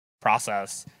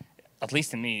process, at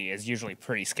least to me, is usually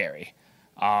pretty scary.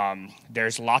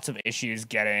 There's lots of issues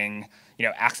getting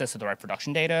access to the right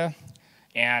production data,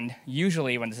 and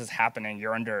usually when this is happening,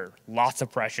 you're under lots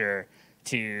of pressure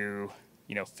to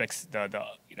fix the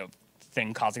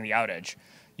thing causing the outage.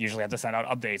 You usually have to send out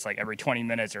updates like every 20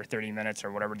 minutes or 30 minutes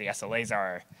or whatever the SLAs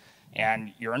are,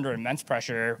 and you're under immense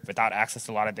pressure without access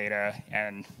to a lot of data,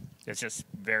 and it's just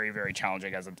very, very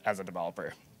challenging as a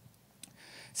developer.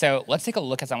 So let's take a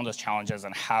look at some of those challenges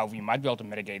and how we might be able to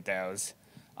mitigate those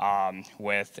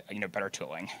with better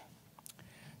tooling.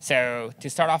 So to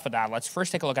start off with that, let's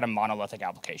first take a look at a monolithic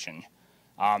application.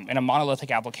 In a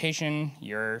monolithic application,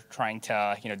 you're trying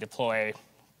to deploy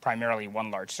primarily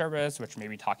one large service, which may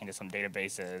be talking to some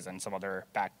databases and some other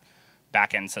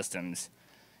back-end systems.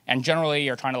 And generally,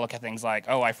 you're trying to look at things like,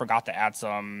 oh, I forgot to add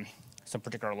some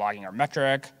particular logging or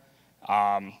metric.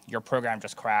 Your program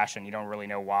just crashed, and you don't really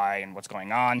know why and what's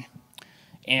going on.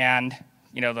 And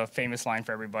the famous line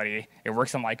for everybody, it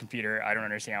works on my computer. I don't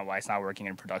understand why it's not working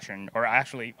in production. Or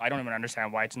actually, I don't even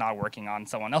understand why it's not working on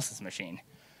someone else's machine.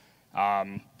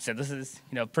 So this is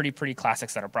pretty classic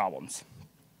set of problems.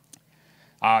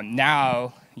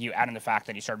 Now you add in the fact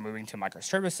that you start moving to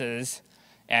microservices,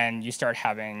 and you start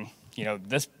having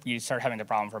the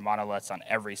problem for monoliths on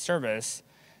every service,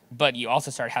 but you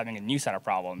also start having a new set of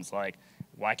problems, like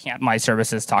why can't my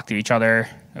services talk to each other?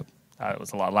 Oh, it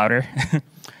was a lot louder.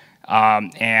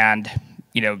 And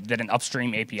did an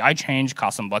upstream API change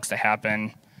cause some bugs to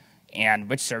happen? And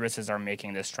which services are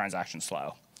making this transaction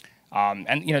slow?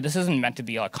 And this isn't meant to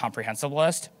be a comprehensive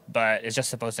list, but it's just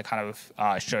supposed to kind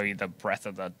of show you the breadth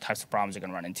of the types of problems you're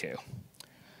going to run into.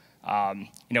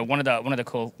 One of the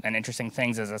cool and interesting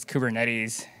things is as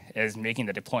Kubernetes is making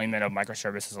the deployment of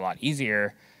microservices a lot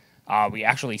easier, we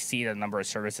actually see the number of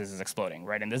services is exploding.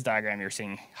 Right in this diagram, you're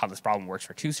seeing how this problem works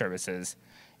for 2 services.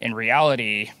 In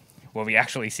reality, what we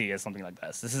actually see is something like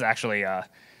this. This is actually an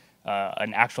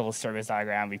actual service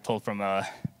diagram we pulled from an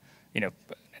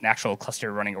actual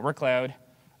cluster running a workload.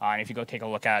 And if you go take a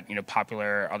look at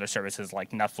popular other services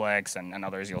like Netflix and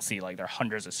others, you'll see like there are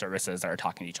hundreds of services that are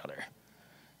talking to each other.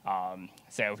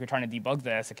 So if you're trying to debug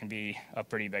this, it can be a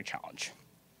pretty big challenge.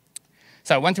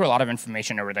 So I went through a lot of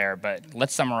information over there, but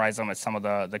let's summarize them with some of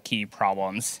the key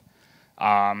problems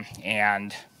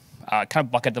and kind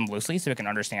of bucket them loosely so we can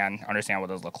understand what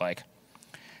those look like.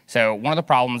 So one of the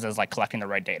problems is like collecting the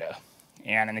right data.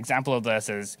 And an example of this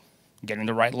is getting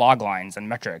the right log lines and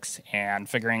metrics and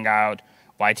figuring out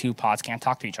why 2 pods can't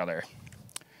talk to each other.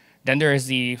 Then there is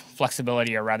the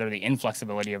flexibility, or rather the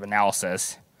inflexibility of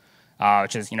analysis,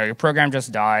 which is your program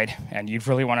just died and you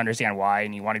really want to understand why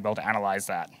and you want to be able to analyze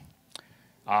that.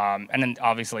 And then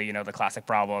obviously the classic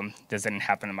problem, this didn't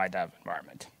happen in my dev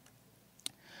environment.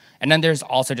 And then there's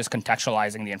also just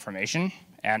contextualizing the information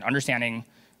and understanding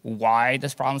why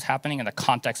this problem is happening in the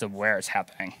context of where it's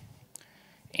happening.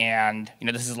 And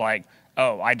this is like,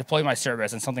 oh, I deployed my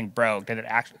service and something broke. Did it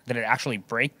actually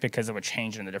break because of a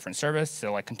change in the different service?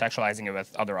 So like contextualizing it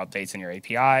with other updates in your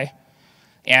API.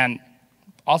 And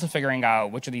also figuring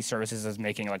out which of these services is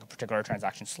making like a particular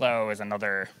transaction slow is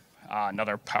another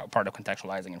part of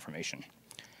contextualizing information.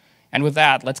 And with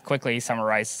that, let's quickly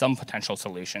summarize some potential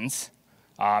solutions.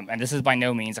 And this is by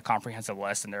no means a comprehensive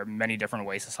list, and there are many different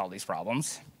ways to solve these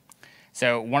problems.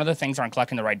 So one of the things around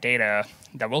collecting the right data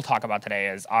that we'll talk about today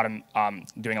is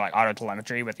doing like auto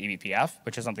telemetry with eBPF,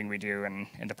 which is something we do in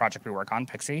the project we work on,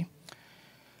 Pixie.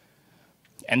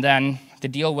 And then to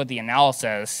deal with the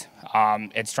analysis,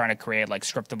 it's trying to create like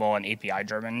scriptable and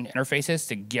API-driven interfaces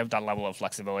to give that level of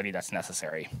flexibility that's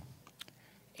necessary.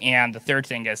 And the third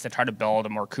thing is to try to build a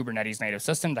more Kubernetes native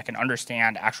system that can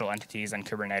understand actual entities in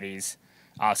Kubernetes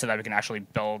so that we can actually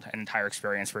build an entire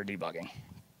experience for debugging.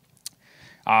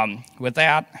 With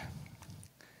that,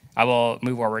 I will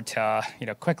move over to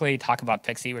quickly talk about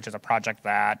Pixie, which is a project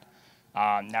that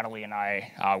Natalie and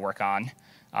I work on.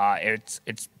 It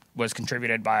was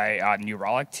contributed by new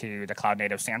Relic to the Cloud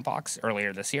Native Sandbox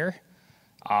earlier this year.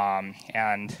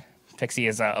 And Pixie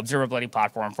is an observability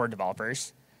platform for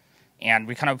developers. And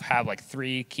we kind of have like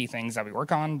 3 key things that we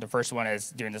work on. The first one is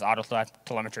doing this auto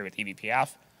telemetry with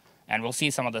eBPF. And we'll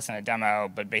see some of this in a demo,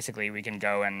 but basically we can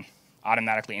go and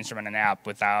automatically instrument an app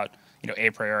without a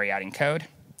priori adding code.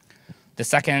 The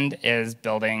second is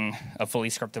building a fully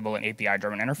scriptable and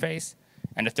API-driven interface.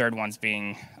 And the third one's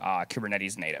being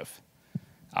Kubernetes native.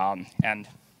 And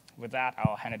with that,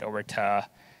 I'll hand it over to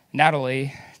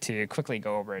Natalie to quickly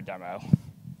go over a demo.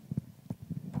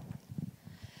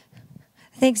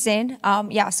 Thanks, Zain.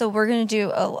 So we're going to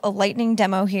do a lightning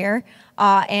demo here.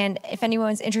 And if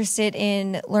anyone's interested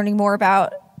in learning more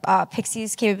about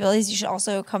Pixie's capabilities, you should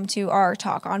also come to our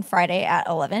talk on Friday at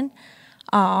 11.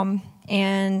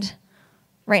 And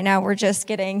right now we're just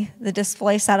getting the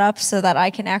display set up so that I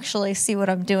can actually see what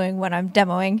I'm doing when I'm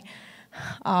demoing.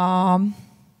 No,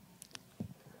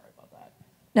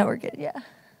 we're good, yeah.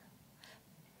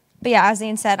 But yeah, as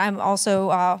Zain said, I'm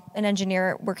also an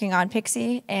engineer working on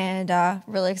Pixie, and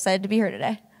really excited to be here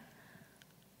today.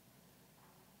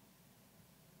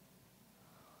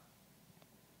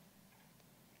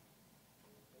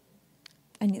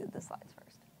 I needed the slides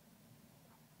first.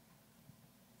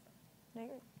 No, you're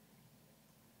good.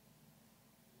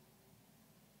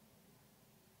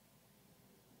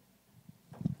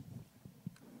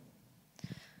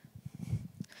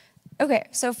 Okay,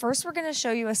 so first we're going to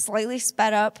show you a slightly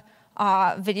sped up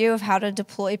video of how to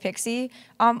deploy Pixie.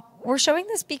 We're showing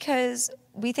this because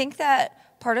we think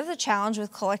that part of the challenge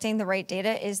with collecting the right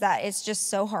data is that it's just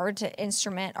so hard to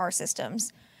instrument our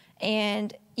systems.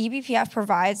 And eBPF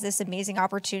provides this amazing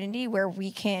opportunity where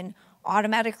we can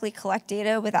automatically collect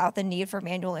data without the need for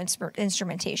manual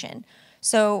instrumentation.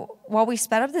 So while we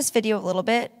sped up this video a little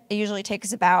bit, it usually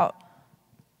takes about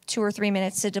 2 or 3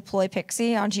 minutes to deploy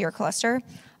Pixie onto your cluster.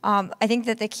 I think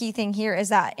that the key thing here is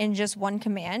that in just one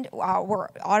command, we're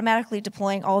automatically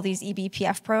deploying all these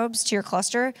eBPF probes to your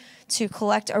cluster to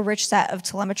collect a rich set of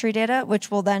telemetry data,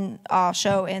 which we'll then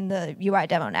show in the UI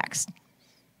demo next.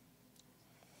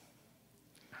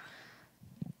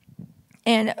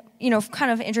 And,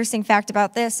 kind of interesting fact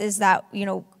about this is that,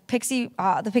 Pixie,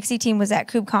 the Pixie team was at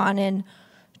KubeCon in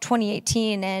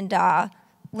 2018, and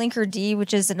Linkerd,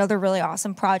 which is another really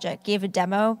awesome project, gave a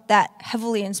demo that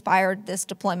heavily inspired this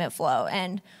deployment flow.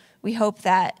 And we hope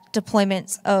that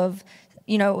deployments of,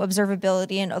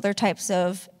 observability and other types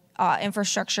of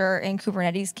infrastructure in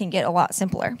Kubernetes can get a lot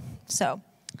simpler. So,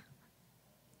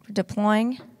 for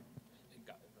deploying.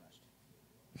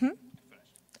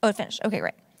 Oh, it finished. Okay,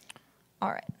 great. All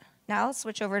right. Now let's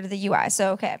switch over to the UI.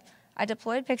 So, okay, I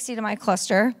deployed Pixie to my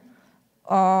cluster.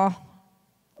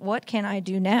 What can I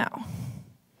do now?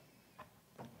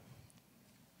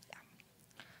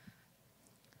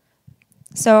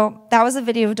 So that was a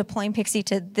video of deploying Pixie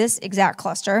to this exact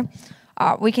cluster.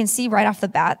 We can see right off the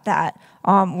bat that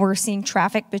we're seeing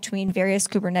traffic between various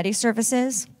Kubernetes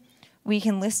services. We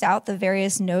can list out the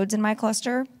various nodes in my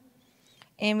cluster.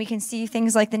 And we can see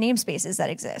things like the namespaces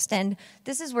that exist. And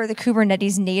this is where the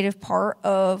Kubernetes native part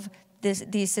of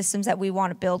these systems that we want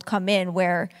to build come in,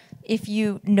 where if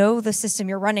you know the system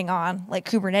you're running on, like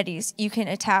Kubernetes, you can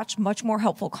attach much more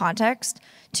helpful context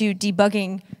to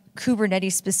debugging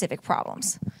Kubernetes-specific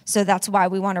problems. So that's why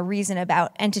we want to reason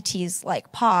about entities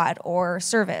like pod or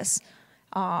service.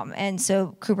 And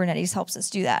so Kubernetes helps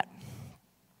us do that.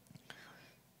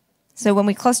 So when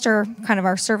we cluster kind of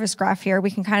our service graph here,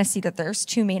 we can kind of see that there's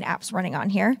 2 main apps running on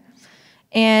here.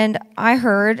 And I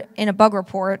heard in a bug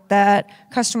report that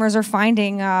customers are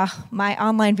finding my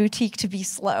online boutique to be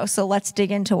slow. So let's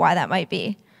dig into why that might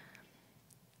be.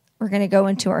 We're going to go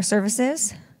into our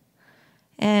services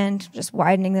and just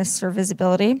widening this for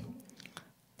visibility.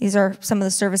 These are some of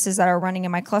the services that are running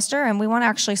in my cluster, and we want to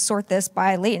actually sort this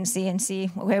by latency and see,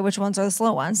 okay, which ones are the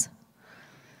slow ones.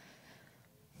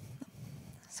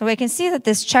 So we can see that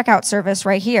this checkout service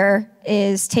right here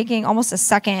is taking almost a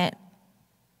second,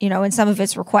 in some of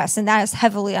its requests, and that is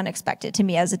heavily unexpected to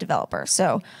me as a developer.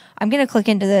 So I'm going to click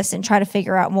into this and try to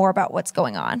figure out more about what's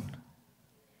going on.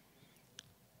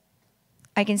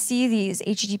 I can see these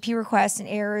HTTP requests and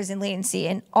errors and latency,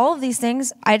 and all of these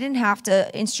things, I didn't have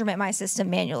to instrument my system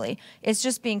manually. It's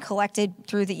just being collected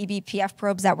through the eBPF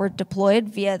probes that were deployed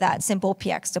via that simple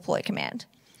px deploy command.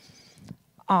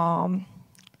 I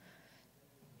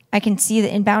can see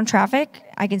the inbound traffic.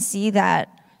 I can see that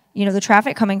the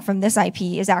traffic coming from this IP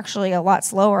is actually a lot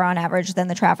slower on average than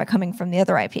the traffic coming from the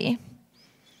other IP.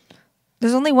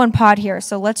 There's only one pod here,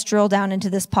 so let's drill down into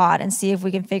this pod and see if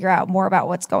we can figure out more about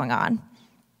what's going on.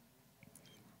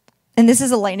 And this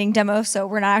is a lightning demo, so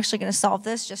we're not actually going to solve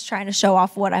this, just trying to show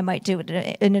off what I might do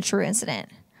in a true incident.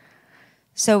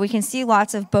 So we can see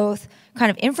lots of both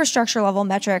kind of infrastructure level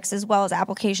metrics as well as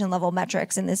application level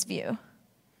metrics in this view.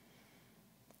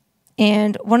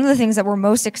 And one of the things that we're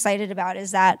most excited about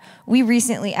is that we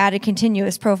recently added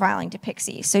continuous profiling to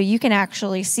Pixie. So you can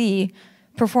actually see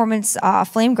performance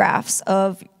flame graphs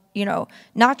of,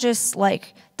 not just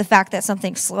like the fact that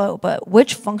something's slow, but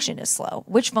which function is slow,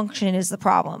 which function is the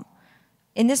problem.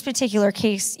 In this particular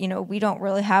case, we don't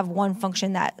really have one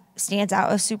function that stands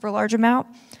out a super large amount,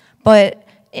 but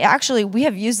actually we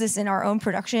have used this in our own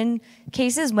production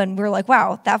cases when we're like,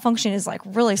 wow, that function is like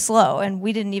really slow and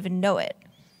we didn't even know it.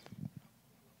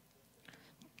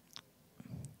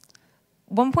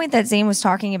 one point that Zain was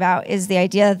talking about is the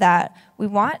idea that we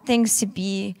want things to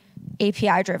be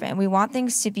API driven. We want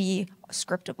things to be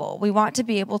scriptable. We want to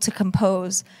be able to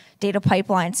compose data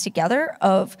pipelines together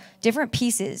of different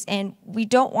pieces, and we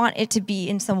don't want it to be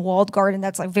in some walled garden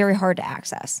that's like very hard to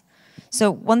access. So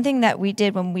one thing that we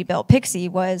did when we built Pixie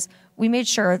was we made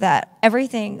sure that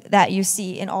everything that you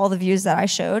see in all the views that I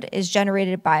showed is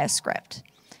generated by a script.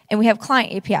 And we have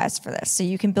client APIs for this, so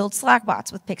you can build Slack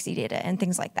bots with Pixie data and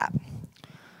things like that.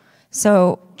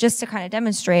 So just to kind of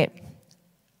demonstrate,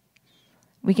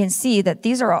 we can see that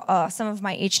these are some of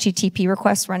my HTTP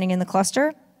requests running in the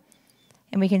cluster.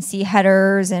 And we can see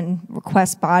headers and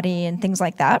request body and things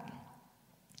like that.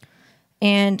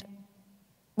 And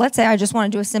let's say I just want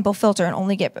to do a simple filter and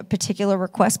only get a particular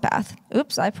request path.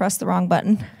 Oops, I pressed the wrong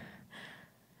button.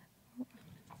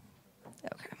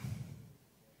 Okay.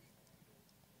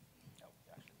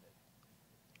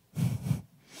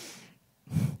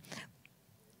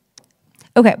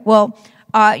 Okay, well,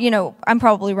 I'm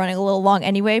probably running a little long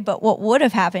anyway, but what would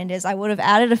have happened is I would have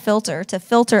added a filter to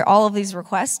filter all of these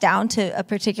requests down to a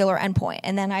particular endpoint,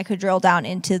 and then I could drill down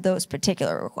into those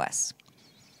particular requests.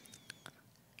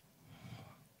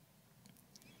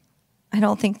 I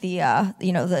don't think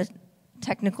the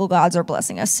technical gods are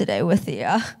blessing us today with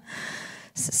the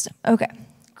system. Okay,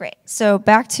 great. So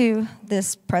back to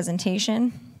this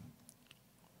presentation.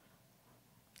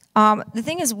 The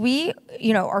thing is, we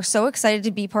are so excited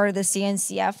to be part of the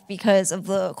CNCF because of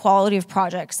the quality of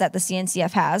projects that the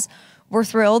CNCF has. We're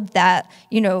thrilled that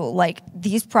like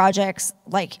these projects,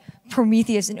 like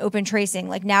Prometheus and Open Tracing,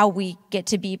 like now we get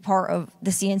to be part of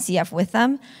the CNCF with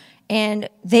them, and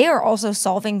they are also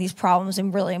solving these problems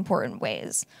in really important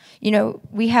ways.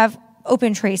 We have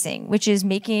Open Tracing, which is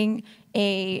making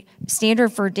a standard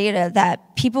for data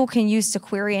that people can use to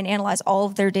query and analyze all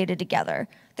of their data together.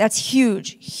 That's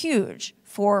huge, huge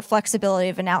for flexibility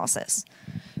of analysis.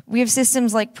 We have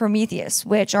systems like Prometheus,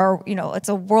 which are, it's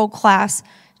a world-class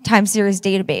time series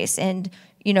database, and,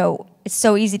 it's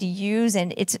so easy to use,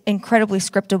 and it's incredibly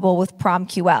scriptable with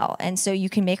PromQL, and so you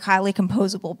can make highly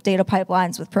composable data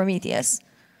pipelines with Prometheus.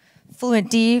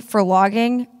 FluentD for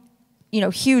logging,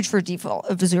 huge for default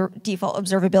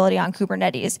observability on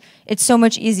Kubernetes. It's so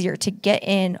much easier to get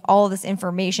in all of this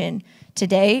information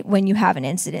today when you have an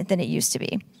incident than it used to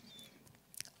be.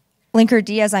 Linkerd,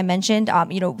 as I mentioned,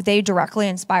 they directly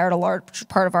inspired a large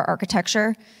part of our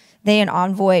architecture. They and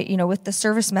Envoy, with the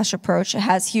service mesh approach, it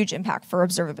has huge impact for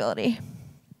observability.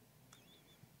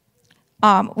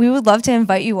 We would love to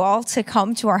invite you all to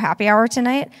come to our happy hour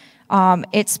tonight.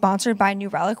 It's sponsored by New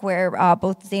Relic, where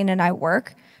both Zain and I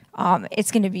work.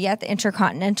 It's going to be at the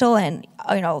Intercontinental, and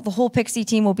the whole Pixie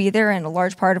team will be there, and a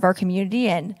large part of our community,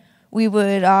 and we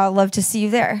would love to see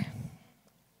you there.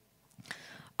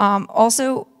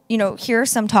 Also, here are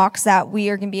some talks that we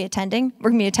are going to be attending.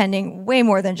 We're going to be attending way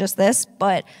more than just this,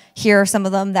 but here are some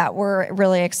of them that we're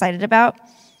really excited about.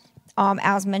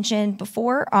 As mentioned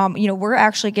before, we're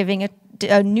actually giving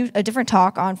a different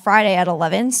talk on Friday at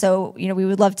 11, so we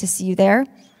would love to see you there.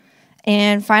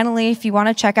 And finally, if you want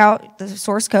to check out the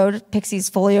source code, Pixie's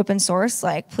fully open source,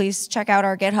 please check out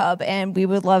our GitHub, and we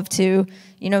would love to,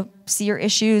 see your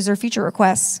issues or feature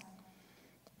requests.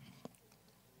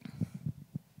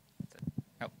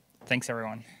 Oh, thanks,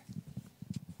 everyone.